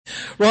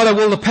Right,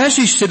 well, the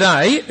passage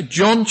today,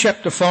 John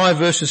chapter 5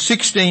 verses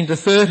 16 to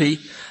 30,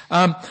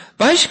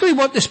 basically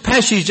what this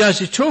passage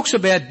does, it talks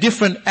about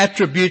different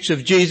attributes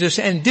of Jesus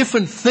and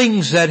different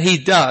things that he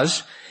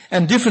does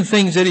and different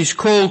things that he's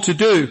called to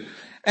do.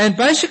 And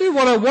basically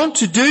what I want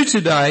to do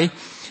today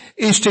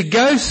is to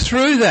go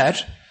through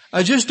that.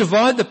 I just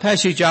divide the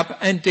passage up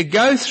and to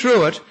go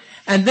through it,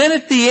 and then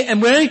at the end,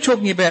 and we're only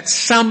talking about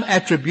some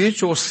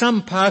attributes or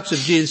some parts of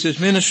Jesus'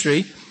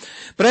 ministry,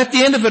 but at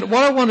the end of it,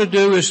 what I want to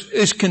do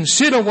is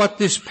consider what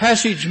this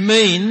passage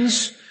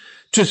means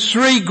to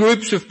three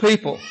groups of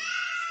people.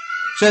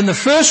 So in the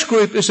first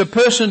group is a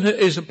person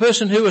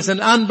who is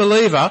an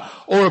unbeliever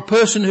or a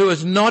person who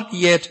has not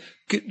yet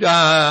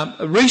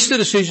reached the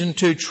decision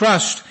to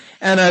trust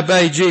and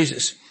obey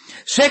Jesus.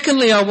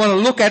 Secondly, I want to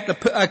look at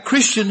a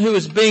Christian who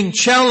is being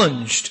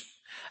challenged,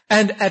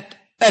 and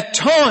at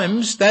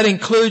times that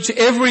includes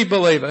every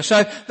believer.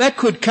 So that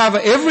could cover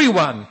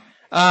everyone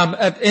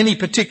at any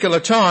particular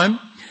time.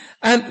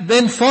 And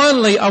then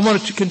finally, I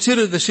wanted to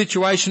consider the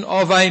situation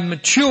of a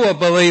mature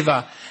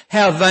believer,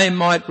 how they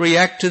might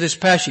react to this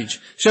passage.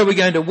 So we're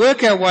going to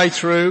work our way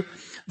through,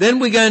 then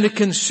we're going to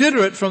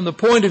consider it from the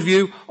point of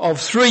view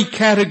of three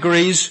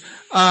categories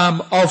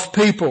of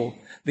people: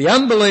 the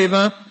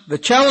unbeliever, the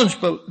challenged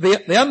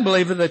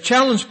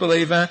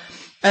believer,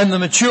 and the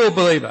mature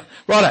believer.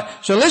 Righto.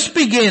 So let's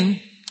begin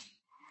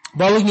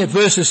by looking at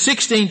verses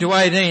 16 to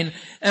 18,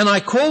 and I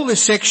call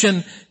this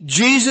section,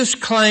 Jesus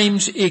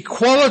Claims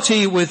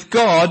Equality with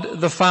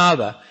God the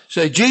Father.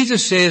 So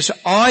Jesus says,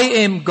 I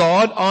am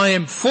God, I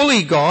am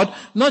fully God,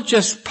 not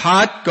just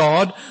part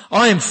God,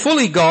 I am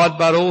fully God,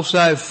 but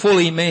also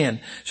fully man.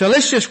 So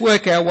let's just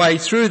work our way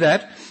through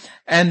that,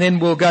 and then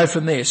we'll go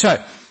from there.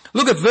 So,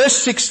 look at verse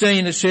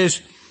 16, it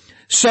says,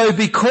 so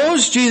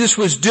because Jesus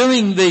was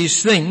doing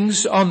these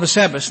things on the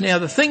Sabbath. Now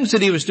the things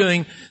that he was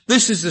doing,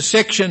 this is the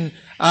section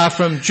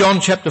from John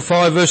chapter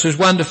 5 verses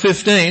 1 to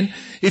 15.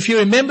 If you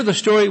remember the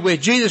story where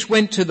Jesus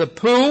went to the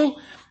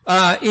pool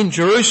in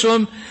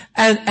Jerusalem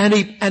and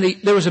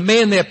there was a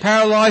man there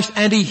paralyzed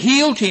and he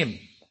healed him.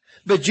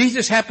 But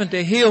Jesus happened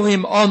to heal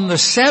him on the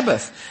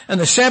Sabbath, and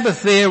the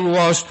Sabbath there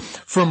was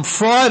from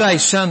Friday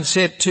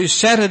sunset to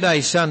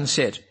Saturday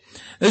sunset.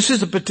 This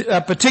is a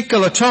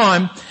particular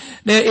time.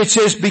 Now it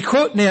says,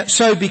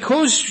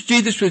 because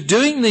Jesus was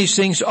doing these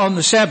things on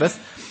the Sabbath,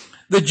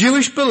 the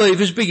Jewish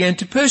believers began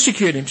to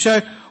persecute him.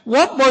 So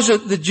what was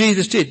it that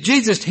Jesus did?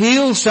 Jesus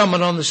healed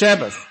someone on the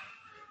Sabbath.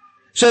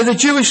 So the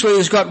Jewish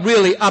leaders got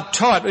really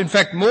uptight. In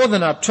fact, more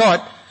than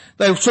uptight,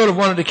 they sort of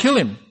wanted to kill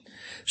him.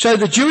 So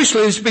the Jewish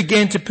leaders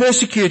began to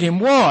persecute him.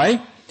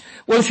 Why?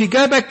 Well, if you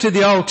go back to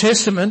the Old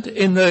Testament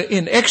in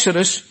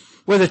Exodus,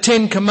 where the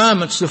 10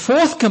 Commandments, the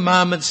 4th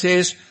commandment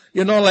says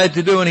you're not allowed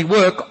to do any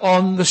work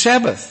on the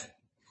Sabbath.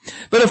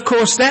 But of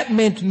course that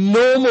meant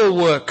normal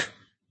work.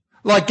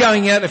 Like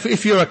going out,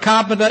 if you're a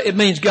carpenter, it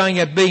means going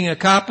out being a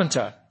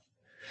carpenter.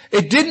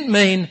 It didn't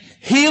mean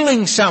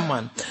healing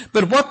someone.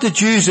 But what the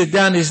Jews had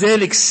done is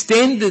they'd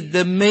extended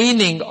the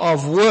meaning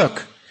of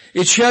work.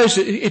 It shows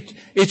that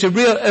it's a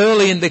real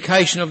early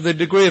indication of the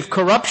degree of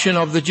corruption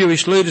of the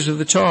Jewish leaders of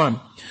the time.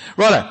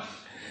 Righto.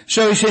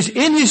 So he says,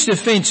 in his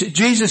defense,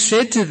 Jesus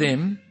said to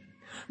them,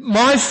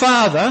 my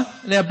Father,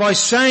 now by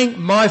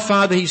saying my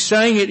Father, he's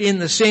saying it in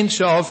the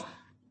sense of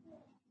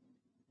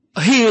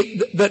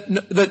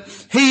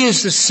that he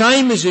is the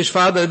same as his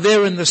Father,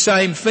 they're in the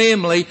same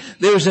family,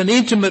 there is an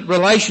intimate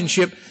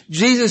relationship.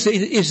 Jesus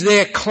is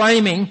there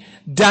claiming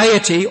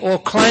deity or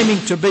claiming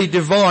to be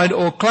divine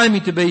or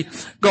claiming to be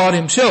God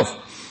himself.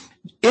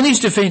 In his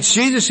defense,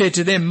 Jesus said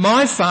to them,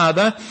 my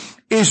Father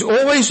is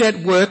always at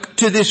work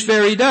to this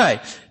very day.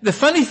 The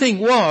funny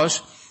thing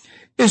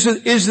is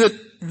that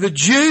the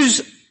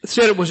Jews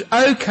said it was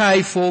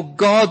okay for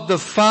God the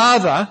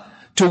Father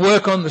to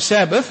work on the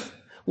Sabbath.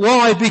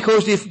 Why?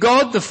 Because if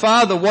God the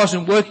Father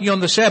wasn't working on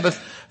the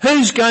Sabbath,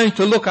 who's going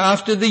to look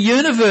after the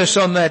universe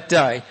on that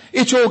day?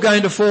 It's all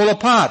going to fall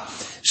apart.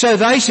 So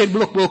they said,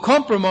 look, we'll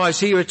compromise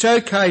here. It's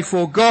okay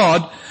for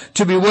God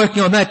to be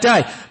working on that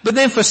day. But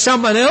then for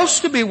someone else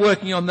to be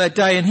working on that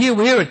day, and here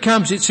it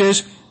comes, it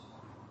says,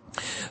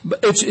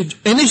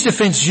 in his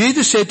defense,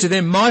 Jesus said to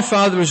them, my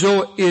Father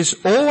is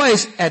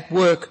always at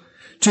work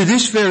to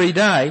this very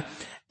day,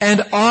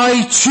 and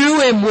I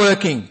too am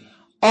working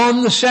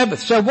on the Sabbath.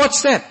 So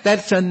what's that?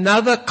 That's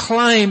another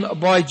claim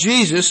by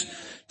Jesus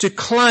to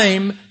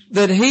claim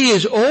that he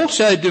is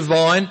also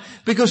divine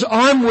because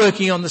I'm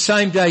working on the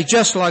same day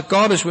just like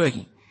God is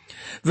working.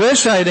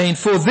 Verse 18,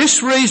 for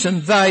this reason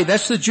they,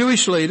 that's the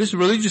Jewish leaders, the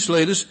religious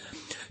leaders,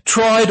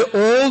 tried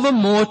all the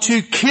more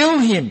to kill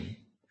him.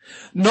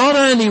 Not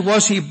only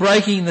was he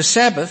breaking the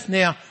Sabbath,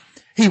 now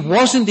he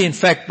wasn't in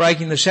fact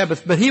breaking the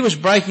Sabbath, but he was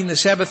breaking the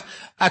Sabbath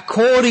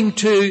according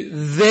to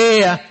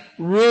their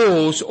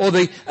rules or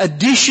the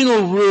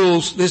additional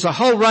rules. There's a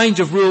whole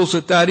range of rules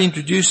that they'd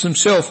introduced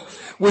themselves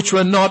which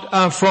were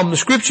not from the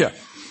scripture.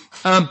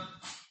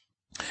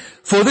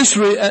 For this,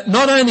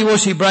 not only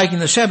was he breaking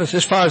the Sabbath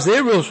as far as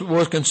their rules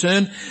were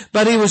concerned,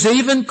 but he was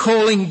even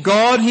calling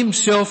God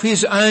himself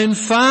his own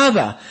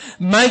Father,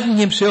 making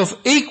himself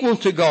equal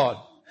to God.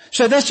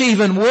 So that's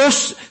even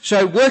worse.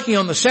 So working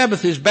on the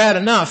Sabbath is bad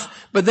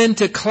enough, but then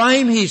to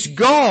claim he's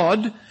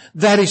God,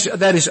 that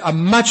is a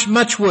much,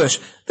 much worse.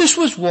 This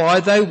was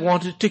why they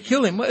wanted to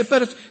kill him.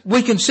 But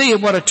we can see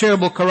what a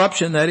terrible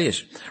corruption that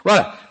is.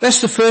 Right, that's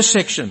the first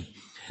section.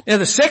 Now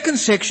the second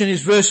section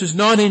is verses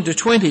 19 to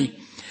 20,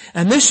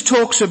 and this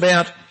talks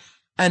about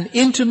an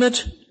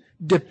intimate,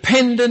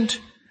 dependent,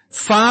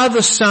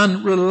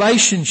 father-son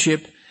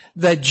relationship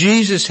that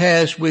Jesus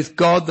has with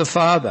God the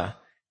Father.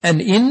 An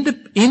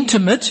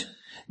intimate,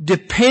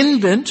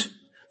 dependent,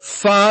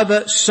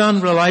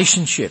 father-son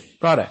relationship.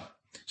 Righto.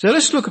 So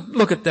let's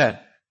look at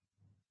that.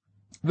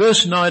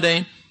 Verse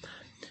 19.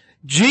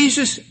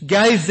 Jesus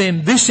gave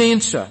them this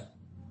answer.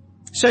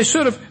 So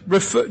sort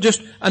of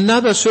just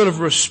another sort of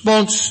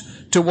response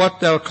to what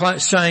they were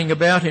saying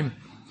about him.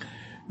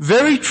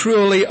 Very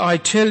truly I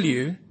tell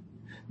you,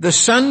 the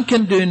Son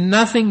can do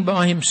nothing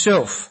by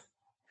himself.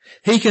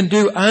 He can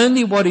do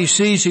only what he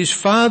sees his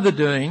Father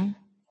doing,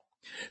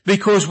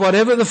 because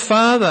whatever the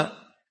Father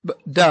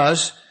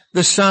does,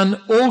 the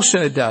Son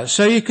also does.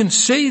 So you can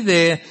see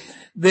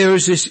there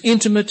is this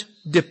intimate,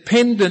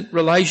 dependent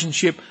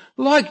relationship,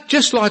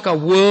 just like a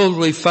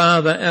worldly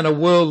father and a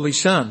worldly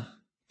son.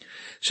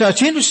 So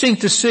it's interesting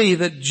to see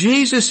that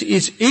Jesus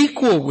is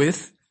equal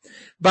with,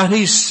 but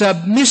he's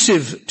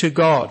submissive to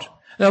God.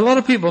 Now a lot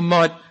of people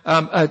might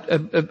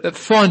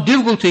find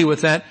difficulty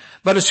with that,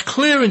 but it's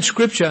clear in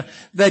Scripture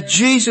that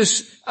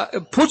Jesus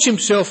puts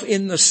himself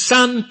in the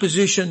son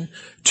position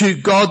to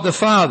God the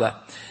Father.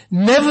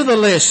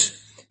 Nevertheless,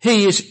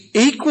 he is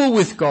equal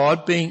with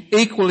God, being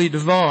equally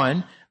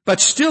divine, but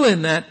still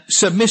in that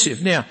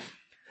submissive. Now,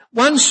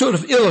 one sort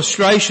of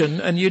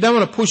illustration, and you don't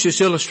want to push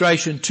this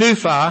illustration too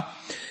far,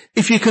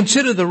 if you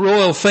consider the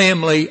royal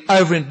family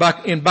over in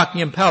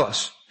Buckingham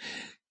Palace,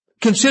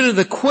 consider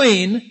the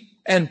Queen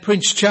and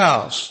Prince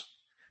Charles.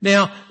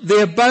 Now,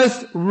 they're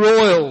both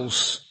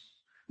royals.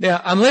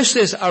 Now, unless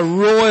there's a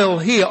royal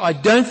here, I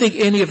don't think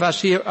any of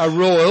us here are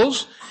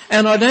royals,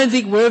 and I don't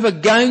think we're ever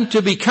going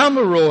to become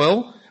a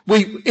royal.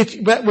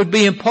 That would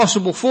be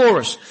impossible for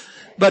us.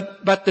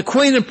 But the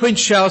Queen and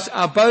Prince Charles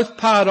are both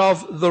part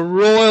of the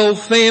royal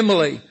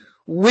family.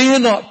 We're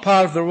not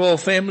part of the royal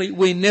family.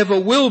 We never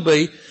will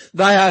be.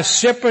 They are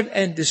separate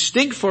and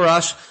distinct for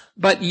us,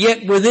 but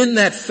yet within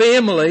that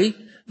family,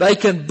 they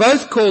can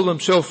both call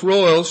themselves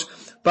royals,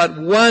 but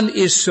one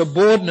is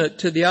subordinate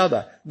to the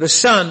other. The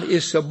son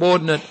is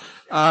subordinate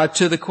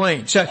to the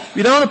Queen. So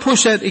you don't want to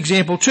push that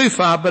example too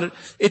far, but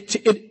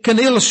it can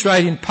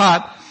illustrate in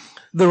part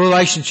the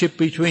relationship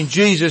between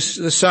Jesus,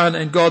 the Son,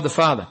 and God the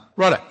Father.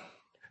 Righto.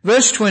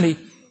 Verse 20,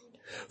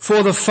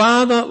 for the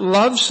Father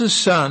loves the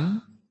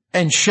Son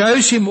and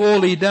shows him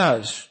all he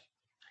does.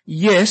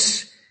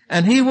 Yes,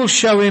 and he will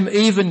show him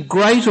even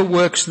greater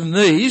works than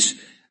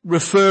these,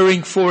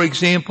 referring, for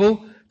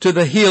example, to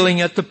the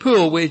healing at the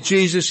pool, where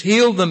Jesus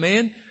healed the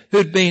man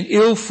who'd been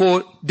ill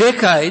for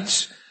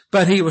decades,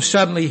 but he was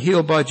suddenly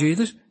healed by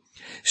Jesus.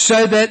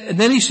 So that, and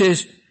then he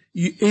says,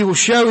 he will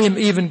show him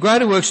even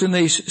greater works than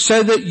these,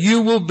 so that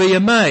you will be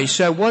amazed.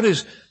 So what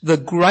is the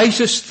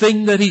greatest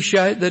thing that he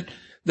showed,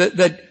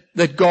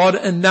 that God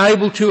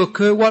enabled to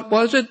occur? What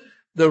was it?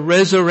 The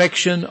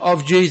resurrection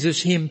of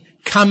Jesus, him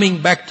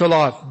coming back to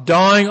life,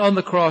 dying on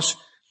the cross,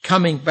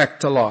 coming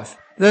back to life.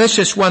 That's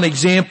just one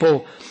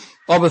example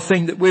of a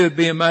thing that we would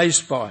be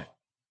amazed by.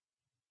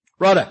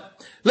 Righto.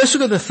 Let's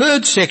look at the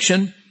third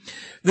section.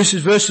 This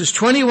is verses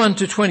 21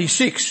 to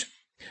 26,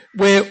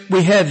 where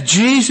we have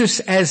Jesus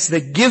as the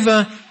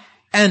giver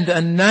and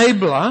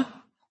enabler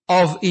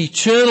of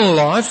eternal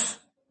life,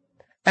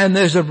 and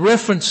there's a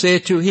reference there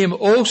to him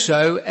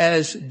also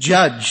as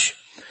judge.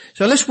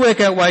 So let's work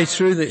our way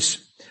through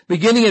this,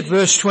 beginning at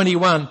verse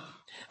 21.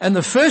 And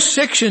the first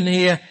section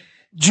here,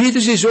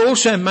 Jesus is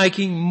also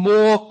making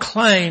more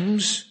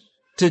claims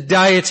to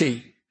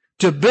deity,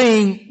 to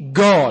being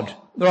God.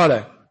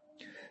 Righto.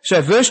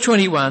 So verse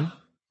 21,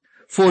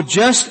 for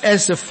just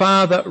as the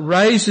Father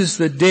raises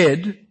the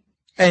dead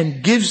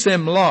and gives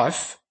them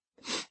life,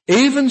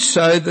 even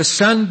so the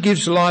Son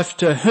gives life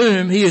to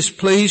whom he is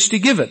pleased to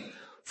give it.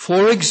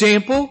 For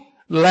example,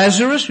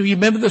 Lazarus, you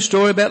remember the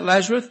story about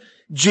Lazarus?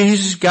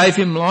 Jesus gave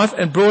him life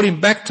and brought him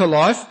back to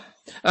life,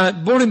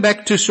 brought him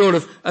back to sort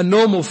of a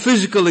normal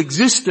physical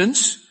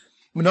existence.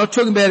 We're not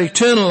talking about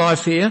eternal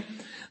life here.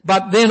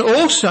 But then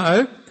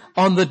also,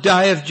 on the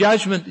day of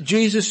judgment,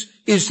 Jesus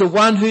is the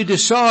one who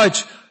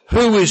decides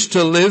who is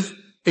to live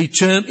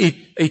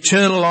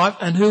eternal life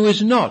and who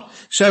is not.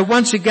 So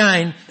once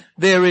again,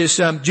 there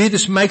is,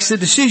 Jesus makes the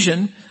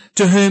decision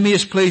to whom he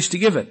is pleased to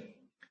give it.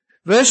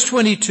 Verse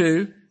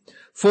 22,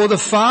 for the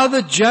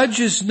Father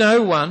judges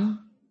no one,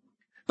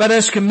 but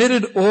has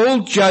committed all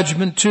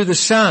judgment to the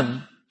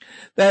Son,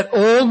 that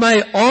all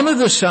may honor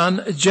the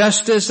Son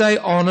just as they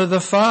honor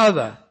the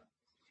Father.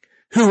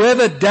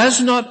 Whoever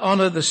does not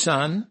honor the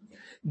Son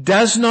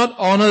does not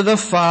honor the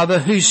Father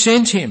who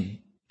sent him.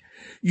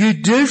 You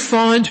do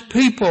find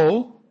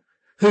people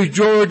who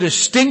draw a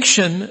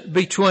distinction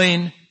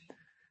between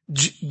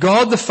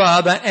God the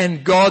Father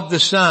and God the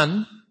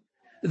Son,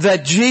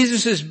 that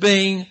Jesus is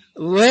being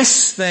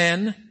less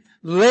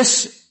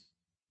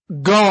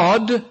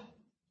God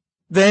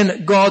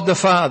than God the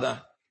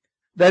Father.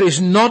 That is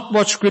not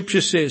what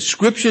Scripture says.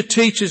 Scripture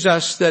teaches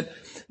us that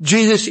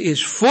Jesus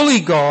is fully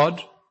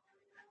God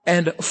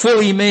and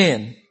fully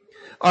man.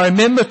 I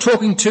remember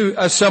talking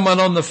to someone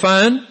on the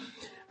phone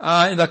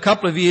a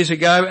couple of years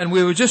ago, and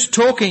we were just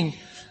talking.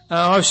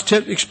 I was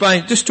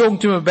just talking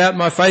to him about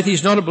my faith.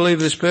 He's not a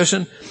believer, this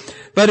person,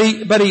 but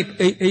he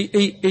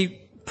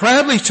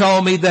proudly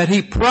told me that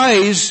he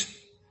prays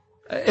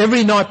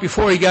every night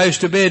before he goes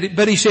to bed.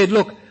 But he said,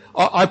 "Look,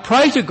 I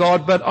pray to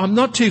God, but I'm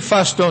not too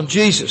fussed on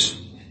Jesus.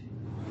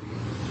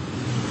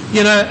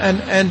 You know,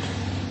 and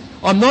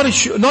I'm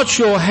not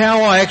sure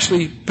how I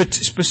actually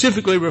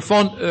specifically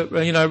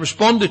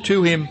responded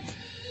to him,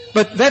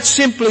 but that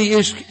simply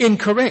is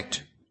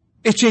incorrect.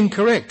 It's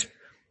incorrect.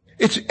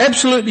 It's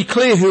absolutely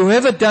clear.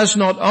 Whoever does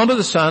not honor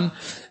the Son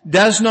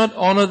does not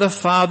honor the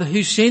Father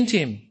who sent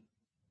him.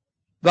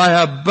 They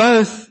are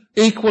both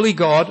equally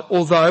God,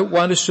 although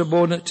one is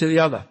subordinate to the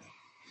other."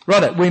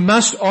 Right. We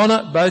must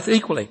honor both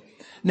equally.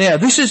 Now,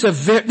 this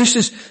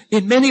is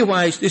in many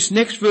ways, this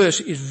next verse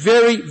is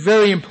very,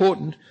 very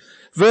important.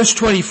 Verse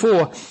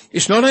 24,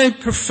 it's not only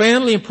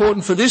profoundly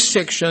important for this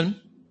section,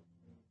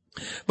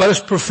 but it's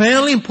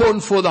profoundly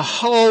important for the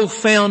whole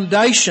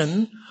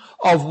foundation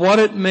of what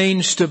it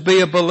means to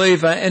be a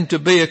believer and to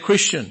be a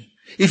Christian.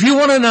 If you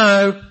want to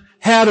know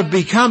how to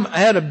be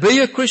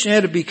a Christian,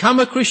 how to become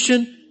a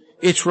Christian,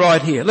 it's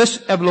right here.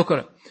 Let's have a look at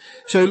it.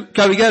 So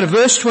we go to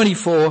verse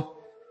 24.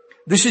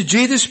 This is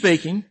Jesus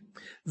speaking.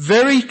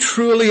 "Very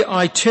truly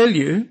I tell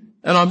you,"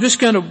 and I'm just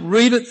going to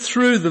read it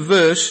through the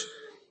verse,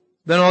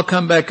 then I'll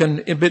come back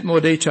in a bit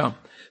more detail.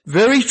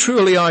 "Very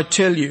truly I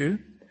tell you,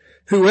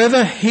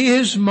 whoever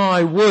hears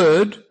my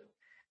word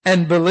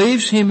and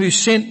believes him who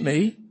sent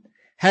me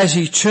has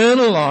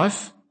eternal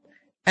life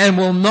and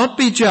will not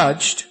be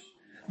judged,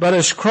 but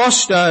has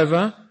crossed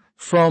over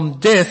from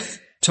death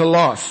to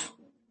life."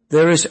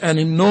 There is an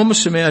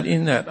enormous amount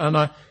in that,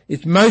 and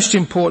it's most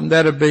important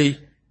that it be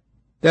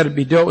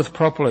dealt with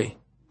properly.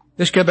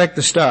 Let's go back to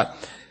the start.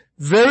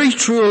 "Very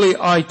truly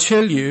I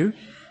tell you,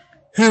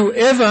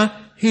 whoever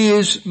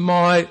hears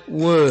my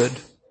word."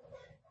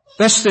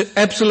 That's the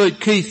absolute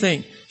key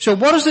thing. So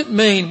what does it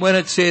mean when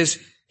it says,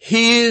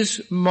 "hears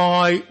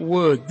my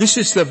word"? This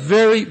is the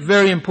very,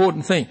 very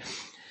important thing.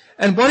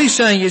 And what he's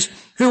saying is,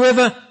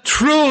 whoever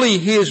truly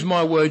hears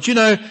my word. You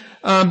know,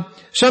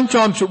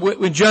 sometimes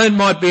when Joan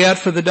might be out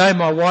for the day,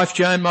 my wife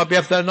Joan might be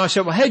out for the day, and I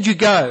say, "Well, how'd you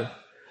go?"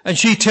 And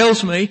she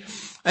tells me,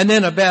 and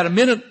then about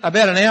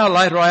an hour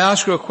later, I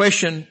ask her a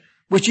question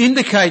which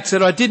indicates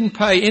that I didn't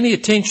pay any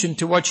attention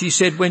to what she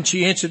said when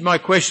she answered my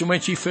question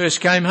when she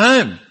first came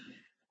home.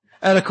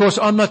 And of course,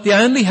 I'm not the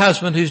only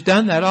husband who's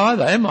done that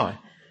either, am I?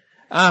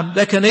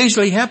 That can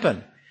easily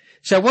happen.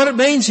 So what it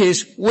means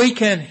is we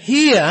can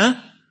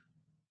hear,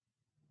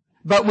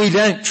 but we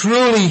don't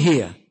truly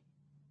hear.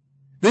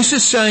 This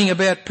is saying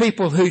about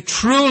people who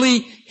truly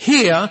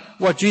hear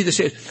what Jesus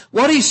says.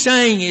 What he's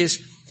saying is,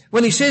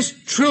 when he says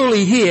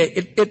truly hear,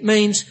 it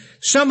means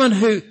someone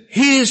who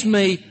hears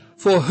me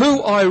for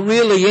who I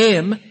really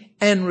am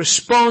and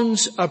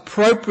responds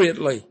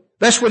appropriately.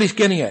 That's what he's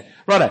getting at.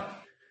 Righto.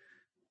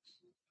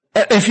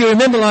 If you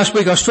remember last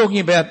week I was talking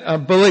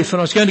about belief, and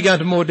I was going to go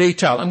into more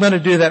detail. I'm going to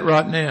do that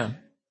right now.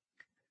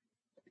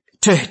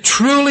 To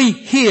truly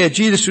hear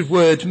Jesus'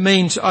 words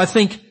means, I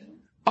think,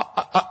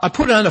 I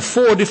put it under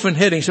 4 different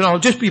headings, and I'll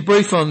just be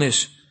brief on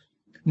this.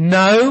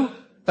 Know,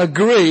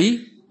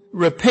 agree,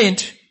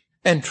 repent,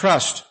 and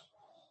trust.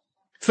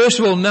 First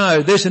of all,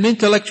 know. There's an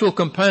intellectual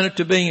component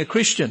to being a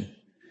Christian.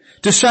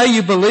 To say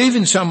you believe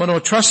in someone or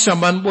trust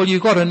someone, well,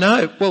 you've got to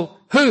know. Well,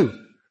 who?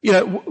 You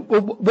know,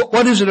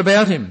 what is it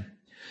about him?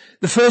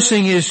 The first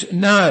thing is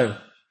know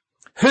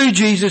who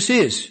Jesus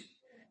is.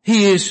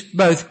 He is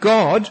both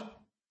God,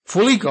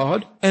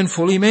 and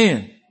fully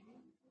man.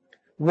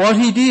 What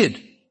he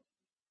did.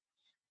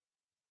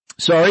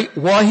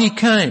 Why he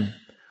came.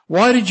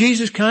 Why did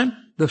Jesus come?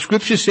 The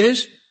scripture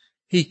says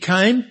he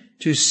came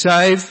to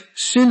save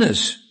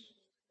sinners.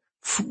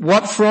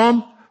 What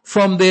from?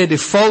 From their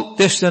default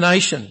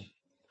destination.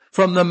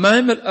 From the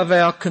moment of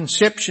our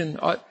conception.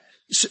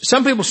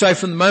 Some people say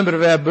from the moment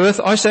of our birth.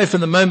 I say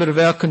from the moment of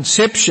our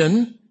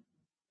conception,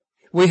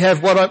 we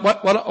have what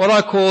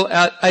I call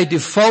a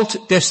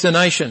default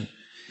destination.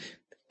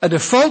 A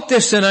default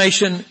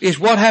destination is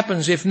what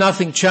happens if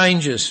nothing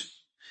changes.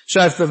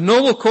 So if the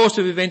normal course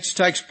of events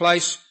takes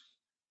place,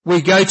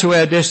 we go to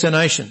our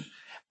destination.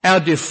 Our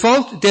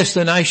default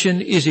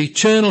destination is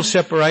eternal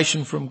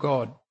separation from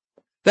God.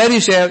 That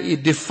is our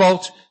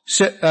default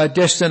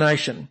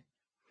destination.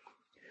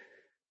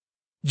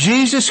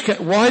 Jesus,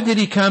 why did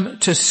he come?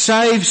 To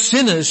save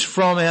sinners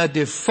from our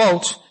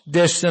default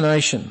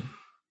destination.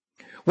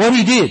 What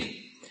he did,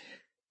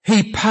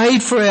 he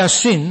paid for our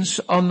sins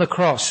on the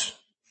cross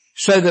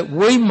so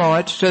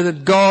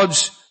that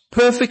God's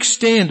perfect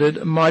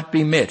standard might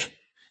be met,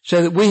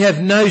 so that we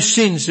have no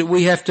sins that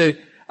we have to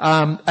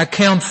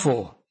account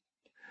for.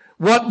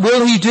 What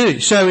will he do?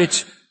 So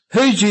it's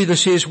who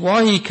Jesus is,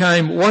 why he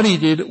came, what he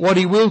did, what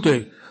he will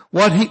do.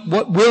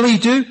 What will he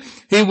do?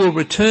 He will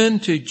return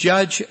to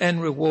judge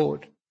and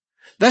reward.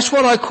 That's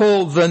what I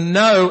call the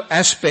know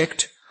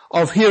aspect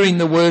of hearing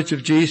the words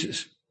of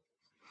Jesus.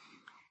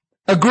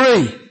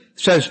 Agree.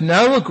 Says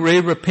know, agree,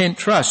 repent,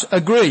 trust.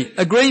 Agree.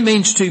 Agree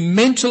means to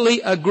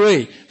mentally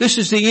agree. This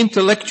is the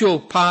intellectual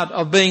part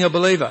of being a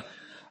believer.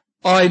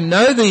 I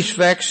know these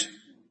facts.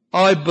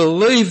 I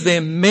believe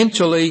them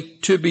mentally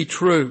to be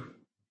true.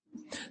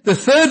 The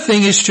third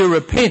thing is to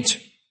repent.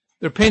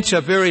 Repent's a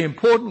very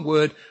important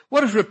word.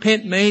 What does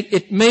repent mean?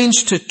 It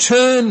means to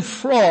turn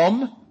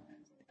from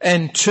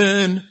and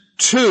turn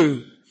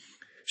to.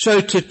 So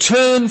to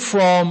turn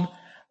from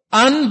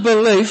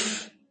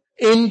unbelief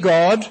in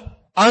God,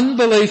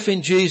 unbelief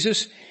in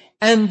Jesus,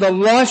 and the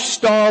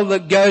lifestyle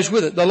that goes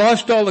with it. The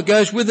lifestyle that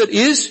goes with it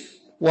is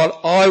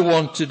what I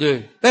want to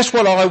do. That's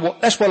what I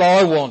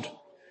want.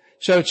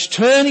 So it's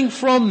turning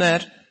from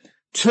that,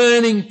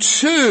 turning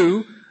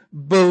to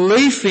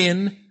belief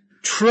in,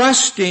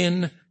 trust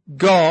in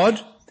God,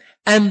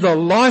 and the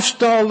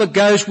lifestyle that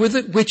goes with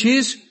it, which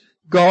is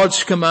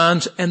God's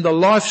commands and the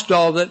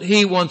lifestyle that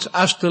he wants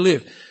us to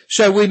live.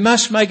 So we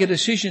must make a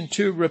decision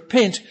to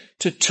repent,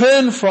 to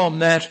turn from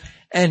that,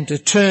 and to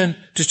turn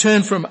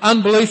from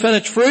unbelief and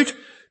its fruit,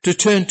 to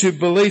turn to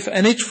belief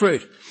and its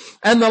fruit.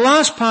 And the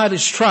last part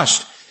is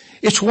trust.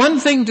 It's one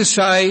thing to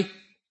say,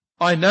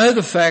 I know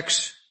the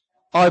facts,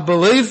 I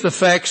believe the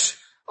facts,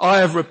 I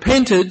have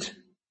repented,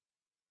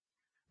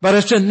 but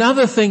it's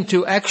another thing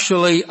to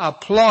actually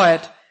apply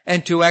it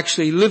and to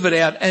actually live it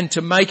out and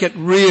to make it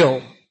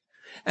real.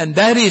 And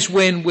that is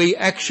when we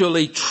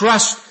actually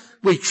trust,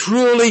 we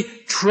truly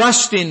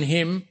trust in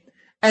him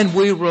and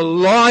we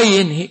rely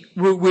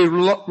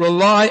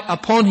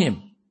upon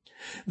him.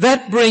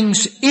 That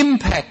brings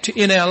impact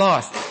in our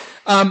life.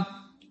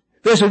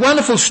 There's a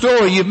wonderful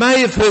story. You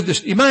may have heard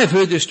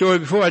this story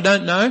before, I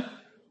don't know.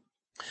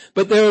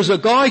 But there was a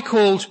guy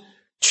called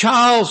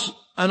Charles,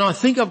 and I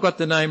think I've got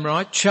the name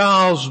right,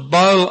 Charles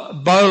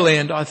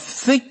Boland. I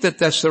think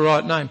that's the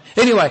right name.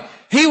 Anyway,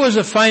 he was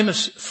a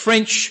famous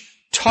French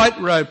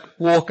tightrope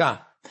walker.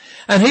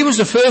 And he was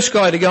the first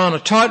guy to go on a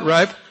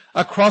tightrope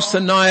across the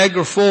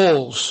Niagara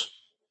Falls.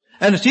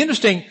 And it's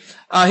interesting,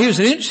 he was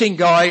an interesting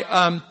guy.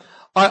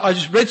 I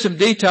just read some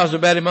details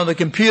about him on the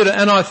computer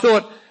and I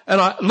thought, and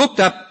I looked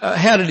up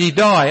how did he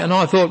die, and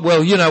I thought,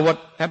 well, you know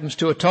what happens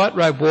to a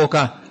tightrope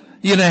walker.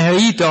 You know how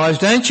he dies,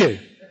 don't you?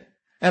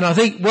 And I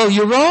think, well,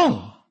 you're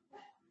wrong.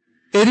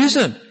 It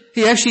isn't.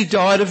 He actually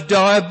died of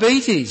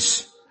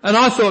diabetes. And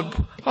I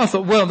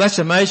thought, well, that's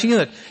amazing,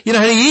 isn't it? You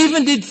know, he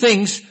even did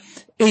things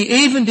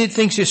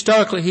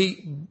historically.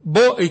 He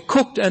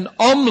cooked an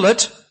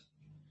omelette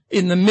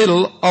in the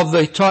middle of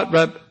the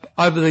tightrope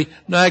over the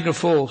Niagara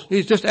Falls.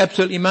 He's just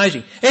absolutely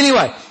amazing.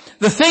 Anyway,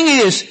 the thing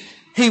is,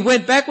 he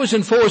went backwards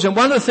and forwards, and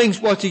one of the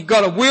things was he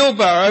got a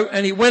wheelbarrow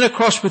and he went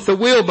across with the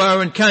wheelbarrow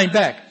and came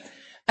back.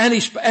 And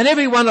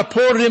everyone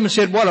applauded him and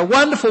said, what a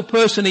wonderful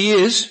person he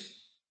is.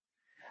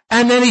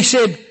 And then he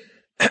said,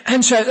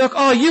 and so, look,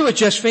 oh, you were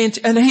just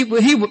fantastic. And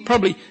he would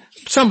probably,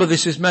 some of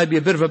this is maybe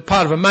a bit of a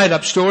part of a made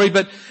up story,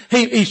 but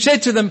he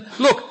said to them,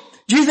 look,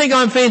 do you think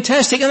I'm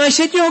fantastic? And they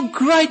said, you're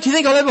great. Do you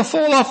think I'll ever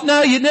fall off?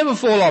 No, you'd never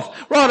fall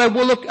off. Right,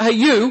 well look, hey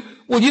you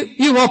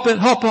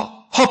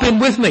hop in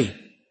with me.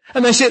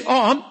 And they said,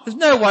 there's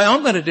no way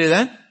I'm going to do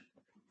that.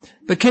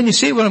 But can you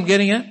see what I'm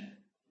getting at?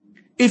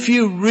 If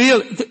you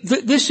really,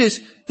 this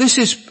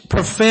is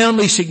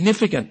profoundly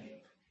significant.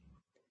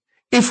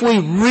 If we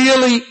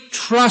really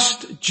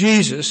trust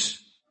Jesus,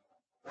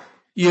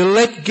 you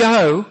let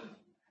go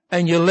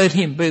and you let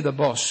him be the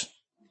boss.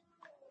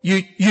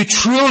 You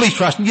truly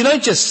trust him. You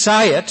don't just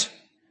say it,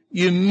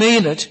 you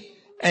mean it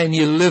and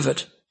you live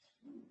it.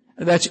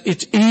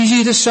 It's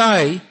easy to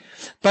say,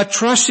 but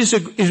trust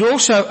is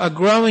also a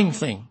growing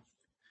thing.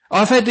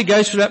 I've had to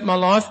go through that in my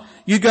life.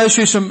 You go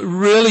through some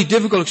really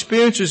difficult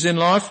experiences in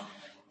life,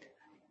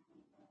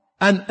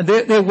 and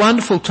they're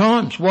wonderful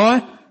times.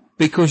 Why?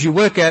 Because you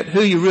work out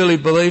who you really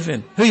believe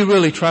in, who you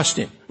really trust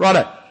in.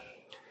 Righto.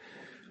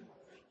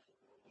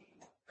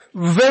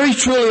 Very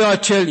truly I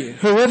tell you,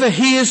 whoever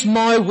hears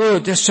my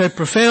word, that's so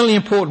profoundly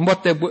important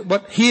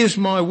what hears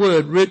my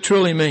word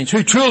truly means,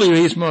 who truly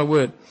hears my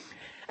word,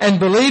 and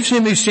believes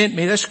him who sent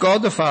me, that's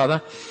God the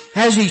Father,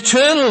 has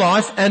eternal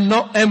life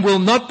and will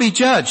not be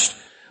judged.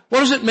 What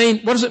does it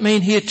mean? What does it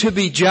mean here to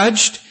be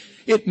judged?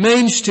 It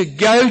means to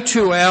go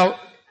to our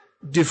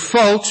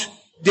default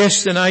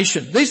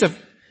destination. These are,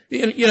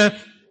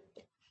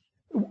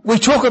 we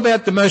talk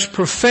about the most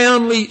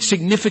profoundly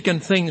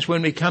significant things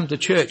when we come to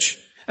church.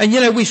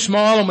 And we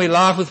smile and we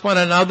laugh with one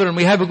another and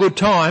we have a good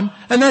time,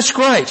 and that's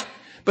great.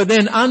 But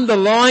then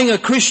underlying a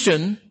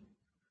Christian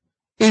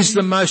is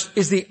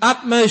the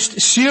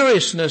utmost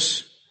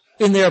seriousness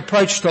in their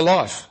approach to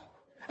life.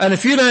 And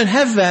if you don't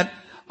have that,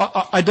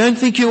 I don't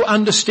think you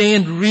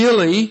understand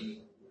really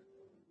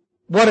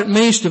what it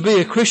means to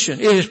be a Christian.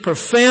 It is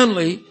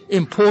profoundly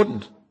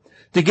important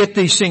to get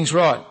these things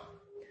right.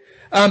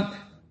 And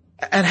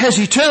has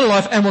eternal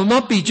life and will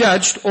not be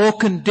judged or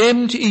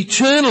condemned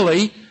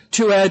eternally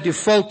to our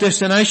default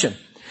destination.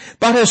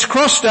 but has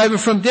crossed over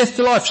from death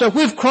to life. So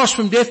we've crossed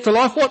from death to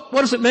life. What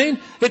does it mean?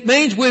 It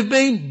means we've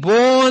been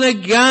born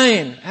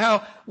again.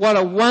 What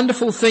a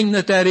wonderful thing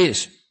that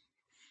is.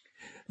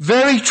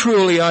 Very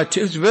truly,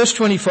 verse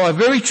 25,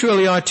 very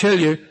truly I tell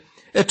you,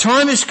 a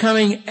time is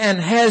coming and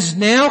has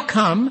now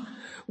come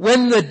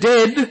when the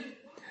dead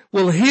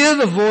will hear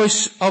the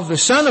voice of the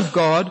Son of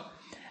God,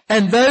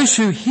 and those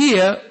who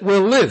hear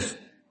will live.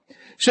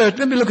 So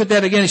let me look at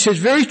that again. He says,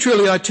 very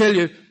truly I tell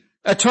you,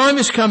 a time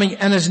is coming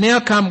and has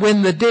now come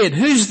when the dead.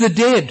 Who's the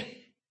dead?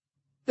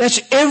 That's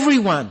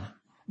everyone.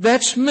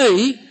 That's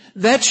me.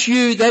 That's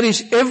you. That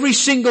is every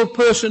single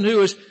person who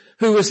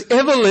has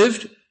ever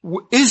lived,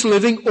 is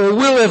living, or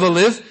will ever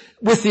live,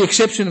 with the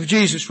exception of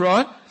Jesus,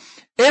 right?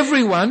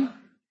 Everyone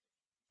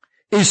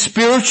is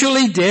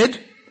spiritually dead.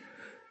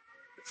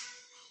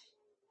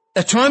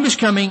 A time is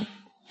coming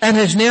and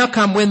has now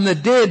come when the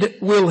dead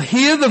will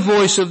hear the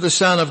voice of the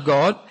Son of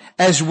God,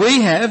 as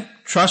we have,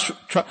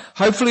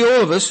 hopefully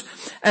all of us,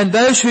 and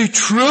those who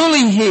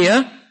truly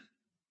hear,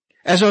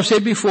 as I've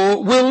said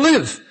before, will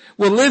live.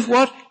 Will live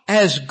what?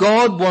 As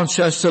God wants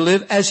us to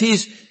live, as He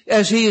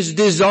has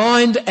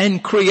designed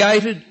and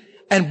created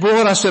and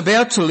brought us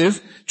about to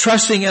live,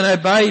 trusting and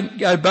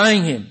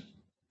obeying Him.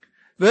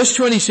 Verse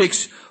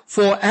 26,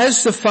 for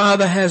as the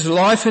Father has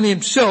life in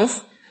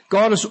Himself,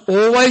 God has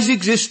always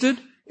existed,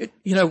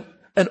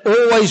 and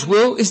always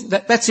will.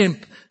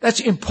 That's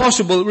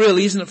impossible,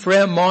 really, isn't it, for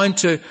our mind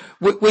to,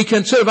 we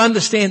can sort of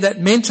understand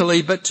that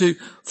mentally, but to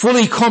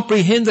fully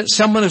comprehend that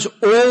someone has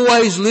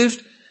always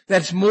lived,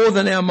 that's more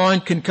than our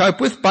mind can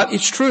cope with, but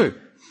it's true.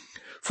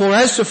 For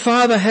as the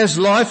Father has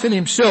life in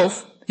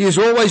Himself, He has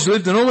always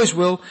lived and always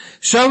will,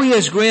 so He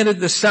has granted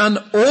the Son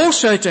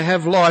also to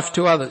have life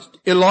to others.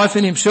 Life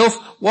in Himself,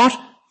 what?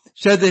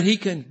 So that He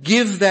can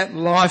give that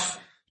life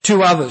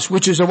to others,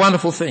 which is a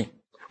wonderful thing.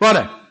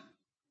 Righto.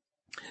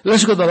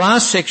 Let's look at the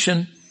last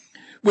section,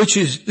 this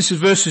is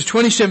verses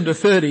 27 to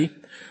 30,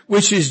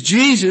 which is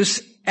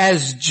Jesus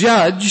as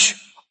judge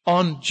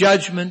on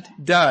Judgment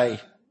Day.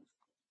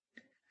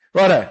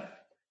 Righto.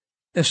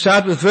 Let's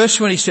start with verse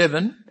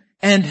 27.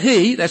 And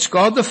He, that's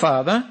God the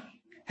Father,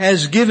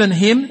 has given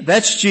Him,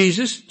 that's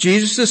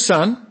Jesus the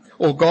Son,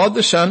 or God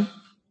the Son,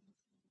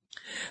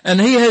 and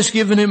He has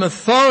given Him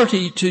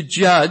authority to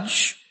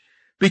judge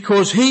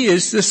because He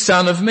is the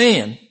Son of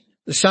Man.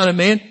 The Son of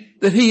Man,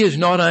 that He is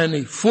not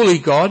only fully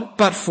God,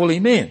 but fully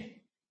man.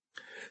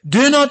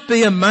 Do not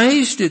be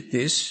amazed at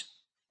this,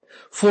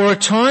 for a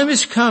time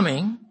is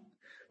coming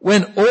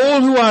when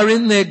all who are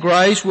in their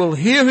graves will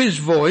hear His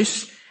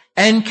voice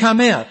and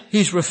come out.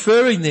 He's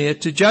referring there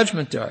to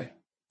Judgment Day.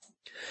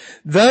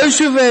 Those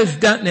who have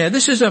done, now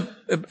this is a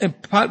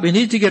part we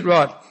need to get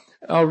right.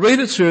 I'll read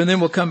it through and then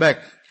we'll come back.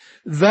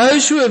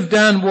 Those who have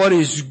done what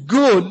is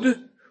good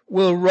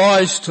will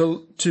rise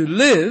to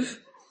live,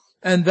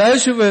 and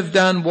those who have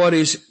done what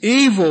is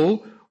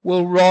evil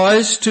will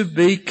rise to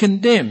be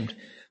condemned.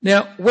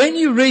 Now, when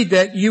you read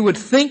that, you would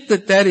think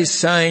that is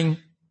saying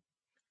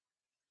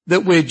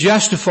that we're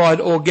justified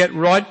or get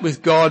right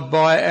with God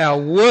by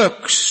our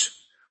works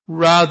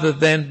rather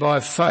than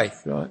by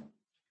faith, right?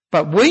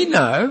 But we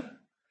know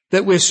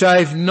that we're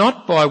saved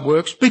not by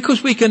works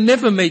because we can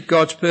never meet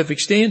God's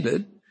perfect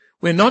standard.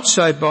 We're not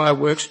saved by our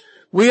works.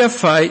 We are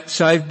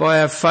saved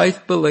by our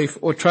faith, belief,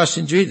 or trust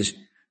in Jesus.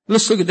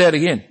 Let's look at that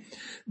again.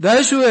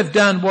 Those who have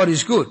done what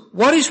is good.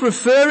 What he's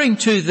referring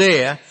to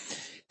there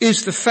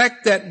is the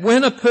fact that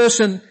when a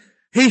person,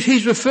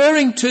 he's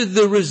referring to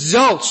the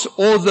results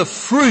or the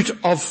fruit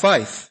of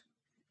faith.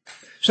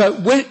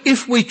 So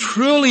if we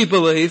truly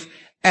believe,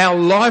 our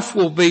life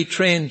will be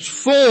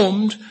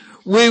transformed,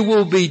 we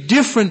will be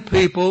different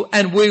people,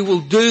 and we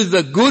will do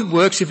the good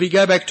works. If we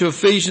go back to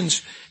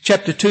Ephesians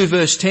chapter 2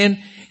 verse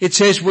 10, it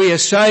says we are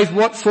saved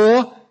what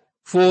for?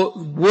 For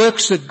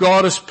works that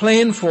God has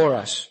planned for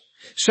us.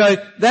 So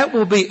that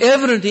will be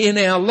evident in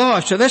our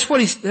life. So that's what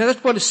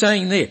it's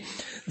saying there.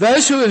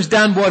 Those who have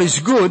done what is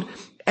good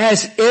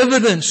as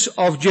evidence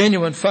of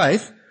genuine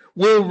faith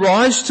will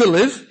rise to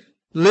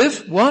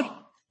live what?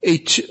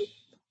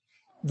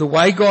 The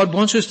way God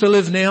wants us to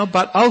live now,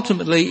 but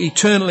ultimately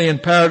eternally in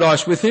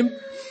paradise with Him.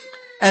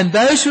 And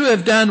those who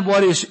have done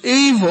what is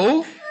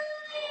evil,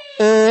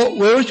 or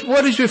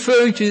what he's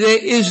referring to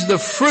there is the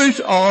fruit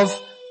of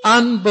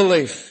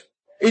unbelief.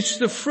 It's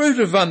the fruit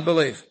of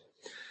unbelief.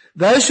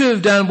 Those who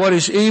have done what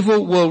is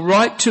evil will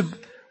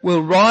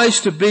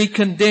rise to be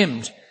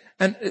condemned.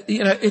 And,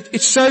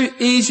 it's so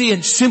easy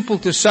and simple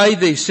to say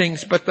these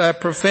things, but they are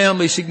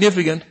profoundly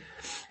significant.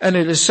 And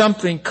it is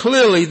something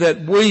clearly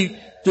that we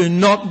do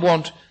not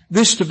want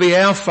this to be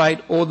our fate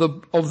or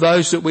of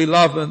those that we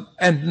love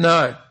and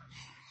know.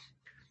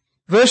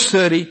 Verse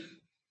 30,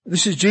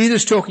 this is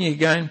Jesus talking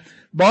again.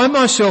 By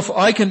myself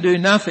I can do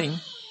nothing.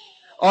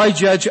 I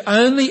judge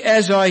only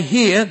as I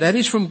hear, that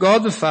is from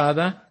God the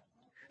Father,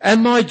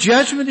 and my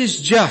judgment is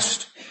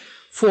just,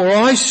 for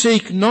I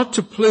seek not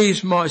to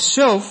please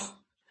myself,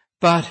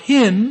 but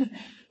Him,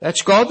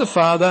 that's God the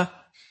Father,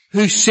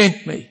 who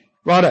sent me.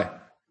 Righto.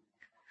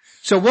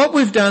 So what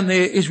we've done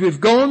there is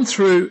we've gone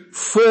through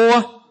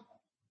 4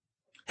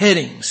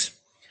 headings.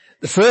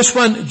 The first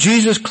one,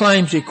 Jesus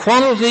claims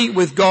equality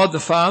with God the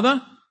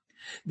Father.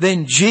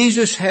 Then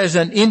Jesus has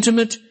an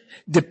intimate,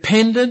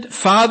 dependent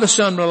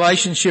father-son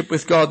relationship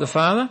with God the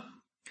Father.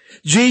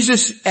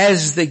 Jesus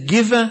as the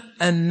giver,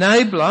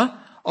 enabler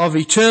of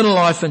eternal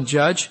life and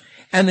judge.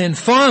 And then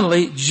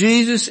finally,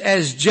 Jesus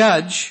as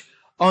judge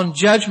on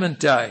Judgment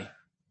Day.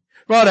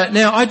 Right,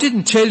 now I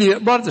didn't tell you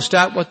right at the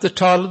start what the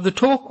title of the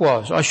talk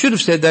was. I should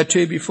have said that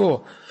to you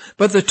before.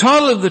 But the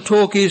title of the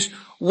talk is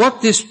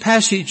what this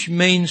passage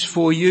means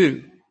for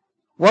you.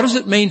 What does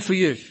it mean for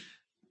you?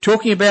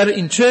 Talking about it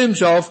in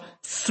terms of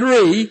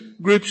 3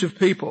 groups of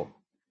people.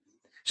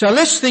 So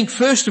let's think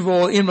first of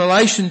all in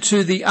relation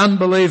to the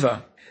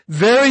unbeliever.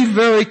 Very,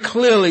 very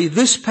clearly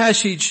this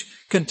passage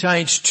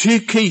contains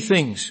 2 key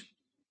things.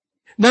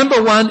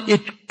 Number 1,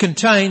 it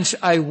contains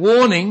a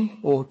warning,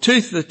 or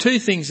the 2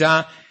 things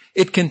are,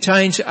 it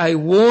contains a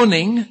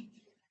warning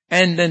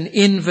and an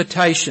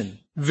invitation.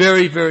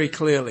 Very, very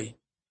clearly.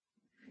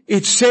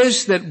 It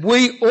says that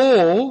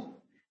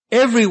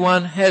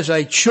everyone has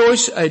a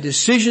choice, a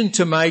decision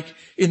to make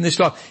in this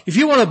life. If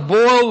you want to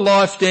boil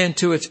life down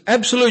to its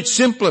absolute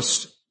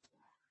simplest,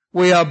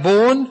 we are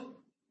born,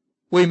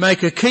 we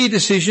make a key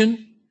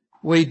decision,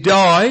 we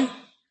die,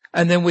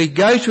 and then we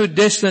go to a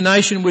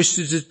destination which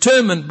is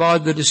determined by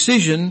the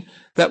decision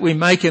that we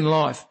make in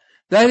life.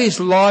 That is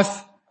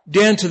life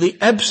down to the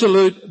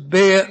absolute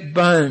bare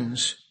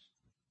bones.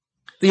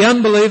 The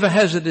unbeliever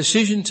has a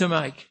decision to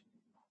make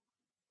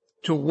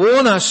to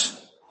warn us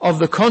of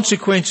the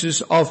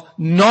consequences of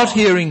not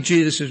hearing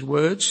Jesus'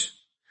 words,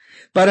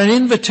 but an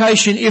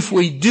invitation if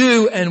we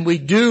do and we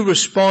do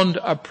respond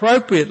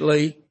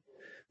appropriately,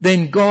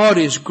 then God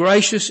is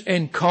gracious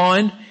and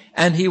kind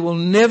and He will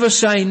never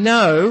say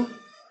no,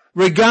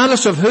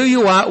 regardless of who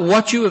you are,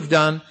 what you have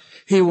done.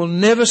 He will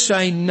never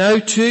say no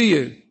to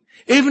you.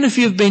 Even if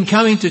you've been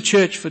coming to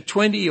church for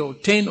 20 or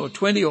 10 or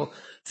 20 or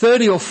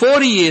 30 or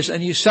 40 years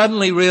and you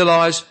suddenly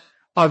realize,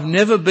 I've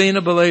never been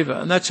a believer.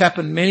 And that's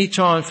happened many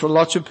times for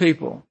lots of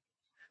people.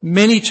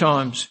 Many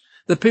times.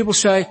 The people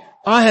say,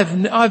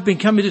 I've been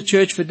coming to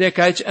church for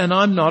decades and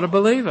I'm not a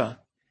believer.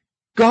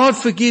 God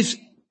forgives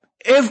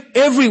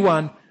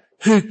everyone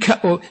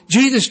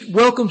Jesus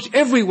welcomes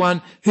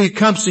everyone who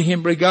comes to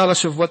Him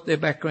regardless of what their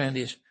background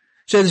is.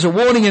 So there's a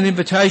warning and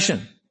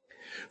invitation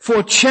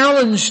for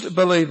challenged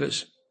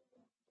believers.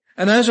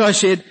 And as I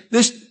said,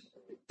 doesn't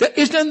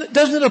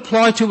it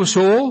apply to us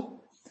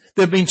all?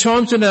 There have been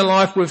times in our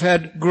life we've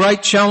had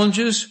great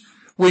challenges.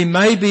 We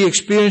may be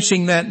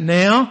experiencing that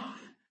now,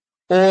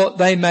 or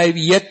they may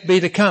yet be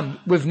to come.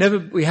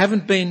 We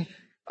haven't been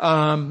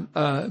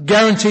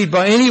guaranteed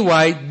by any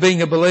way,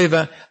 being a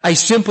believer, a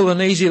simple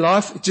and easy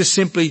life.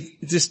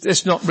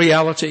 It's not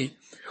reality.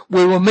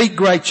 We will meet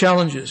great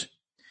challenges.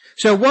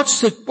 So what's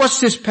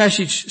this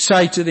passage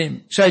say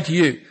to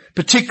you,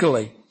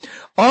 particularly?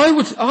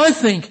 I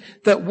think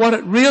that what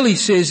it really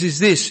says is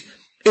this: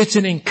 it's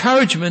an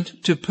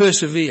encouragement to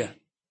persevere.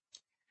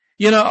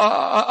 You know,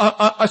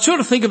 I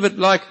sort of think of it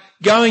like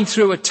going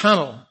through a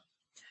tunnel.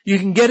 You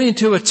can get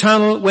into a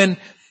tunnel when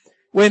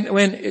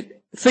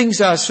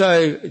things are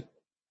so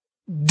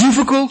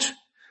difficult,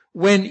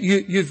 when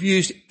you've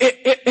used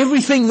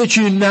everything that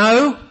you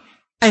know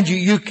and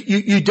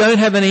you don't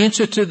have an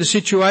answer to the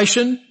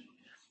situation.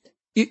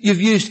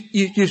 You've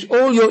used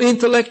all your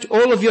intellect,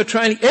 all of your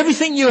training,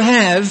 everything you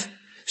have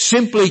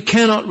simply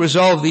cannot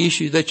resolve the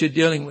issue that you're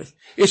dealing with.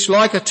 It's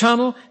like a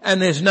tunnel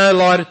and there's no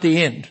light at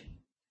the end.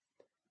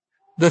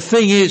 The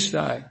thing is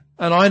though,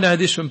 and I know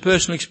this from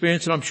personal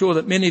experience and I'm sure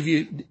that many of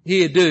you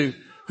here do,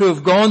 who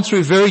have gone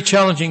through very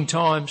challenging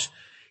times,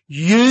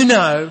 you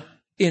know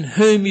in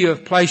whom you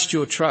have placed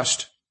your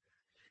trust.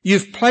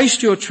 You've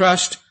placed your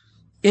trust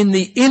in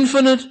the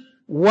infinite,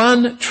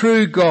 one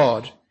true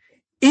God,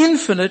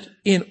 infinite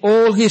in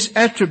all His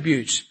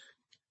attributes,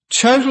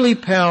 totally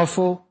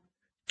powerful,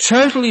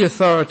 totally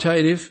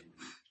authoritative,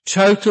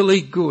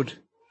 totally good.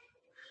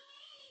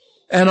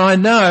 And I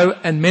know,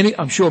 and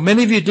I'm sure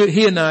many of you do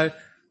here know,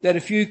 that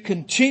if you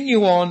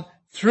continue on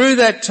through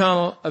that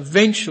tunnel,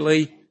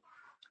 eventually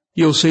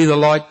you'll see the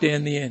light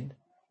down the end.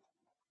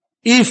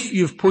 If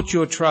you've put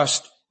your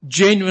trust,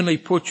 genuinely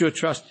put your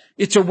trust.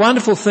 It's a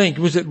wonderful thing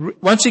because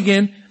once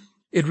again,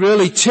 it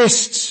really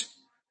tests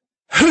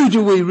who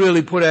do we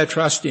really put our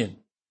trust in.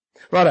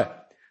 Righto.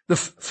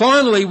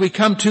 Finally, we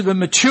come to the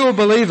mature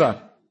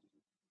believer.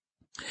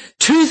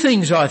 2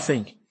 things, I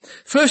think.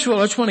 First of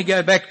all, I just want to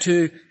go back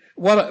to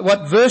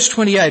what verse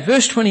 28.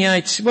 Verse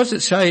 28, what does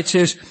it say? It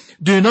says,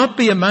 "Do not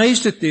be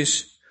amazed at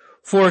this,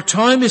 for a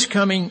time is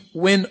coming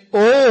when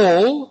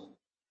all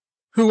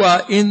who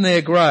are in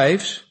their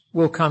graves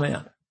will come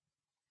out."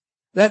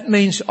 That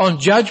means on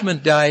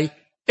Judgment Day,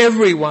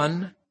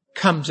 everyone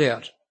comes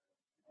out.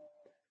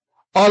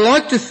 I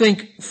like to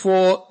think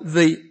for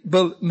the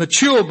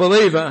mature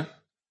believer,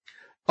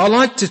 I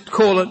like to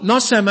call it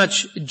not so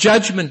much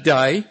Judgment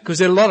Day, because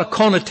there are a lot of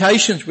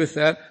connotations with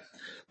that,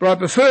 but I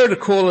prefer to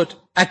call it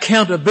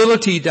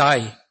Accountability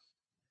Day.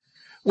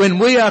 When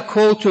we are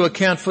called to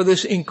account for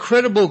this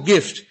incredible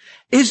gift.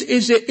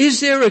 Is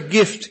there a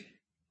gift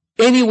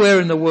anywhere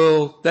in the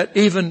world that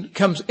even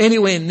comes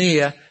anywhere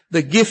near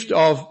the gift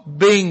of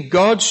being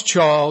God's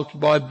child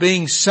by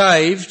being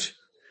saved,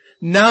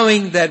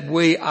 knowing that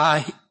we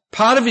are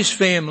part of His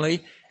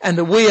family and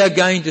that we are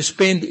going to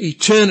spend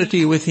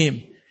eternity with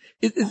Him.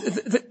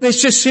 There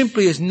just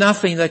simply is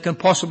nothing that can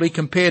possibly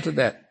compare to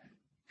that.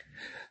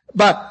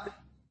 But,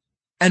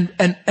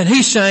 and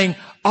He's saying,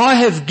 I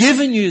have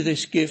given you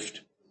this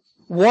gift.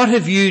 What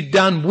have you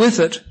done with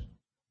it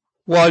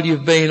while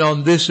you've been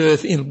on this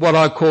earth in what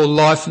I call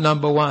life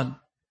number one?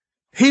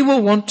 He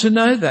will want to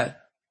know that.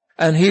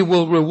 And He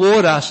will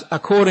reward us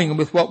according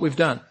with what we've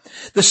done.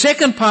 The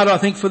second part, I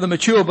think, for the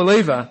mature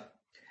believer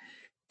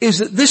is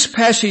that this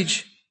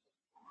passage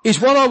is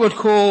what I would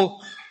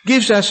call,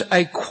 gives us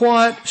a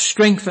quiet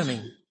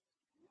strengthening,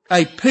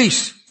 a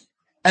peace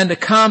and a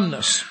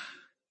calmness.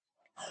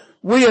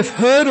 We have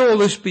heard all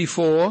this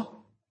before.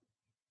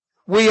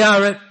 We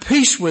are at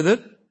peace with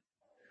it.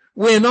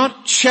 We're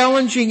not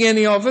challenging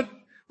any of it.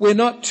 We're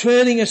not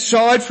turning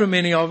aside from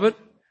any of it.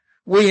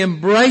 We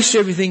embrace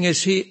everything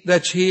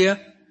that's here.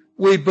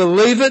 We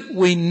believe it.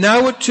 We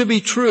know it to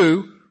be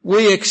true.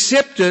 We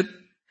accept it,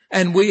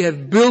 and we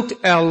have built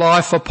our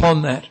life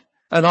upon that.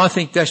 And I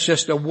think that's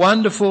just a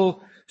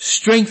wonderful,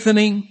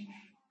 strengthening,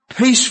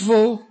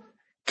 peaceful,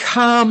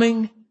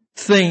 calming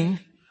thing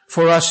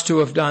for us to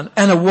have done,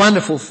 and a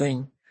wonderful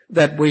thing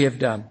that we have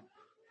done.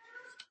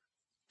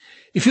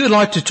 If you would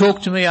like to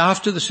talk to me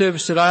after the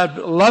service today, I'd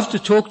love to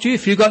talk to you.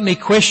 If you've got any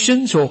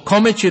questions or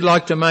comments you'd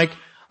like to make,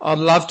 I'd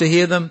love to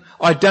hear them.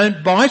 I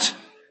don't bite.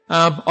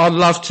 I'd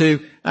love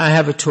to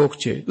have a talk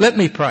to you. Let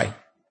me pray.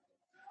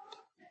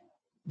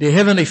 Dear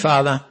Heavenly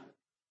Father,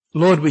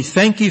 Lord, we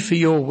thank you for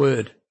your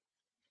word.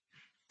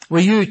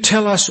 Will you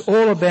tell us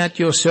all about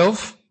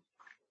yourself,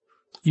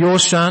 your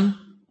Son,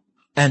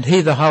 and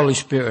He, the Holy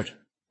Spirit?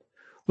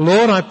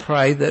 Lord, I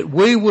pray that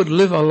we would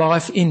live a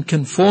life in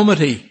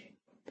conformity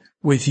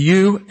with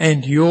you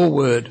and your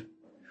word.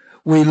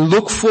 We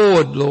look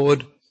forward,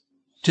 Lord,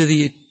 to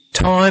the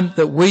time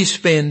that we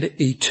spend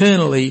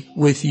eternally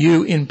with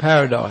you in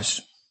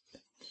paradise.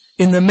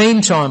 In the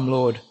meantime,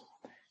 Lord,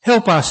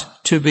 help us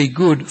to be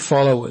good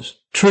followers,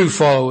 true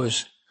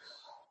followers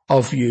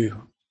of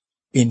you.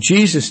 In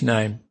Jesus'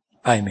 name,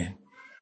 amen.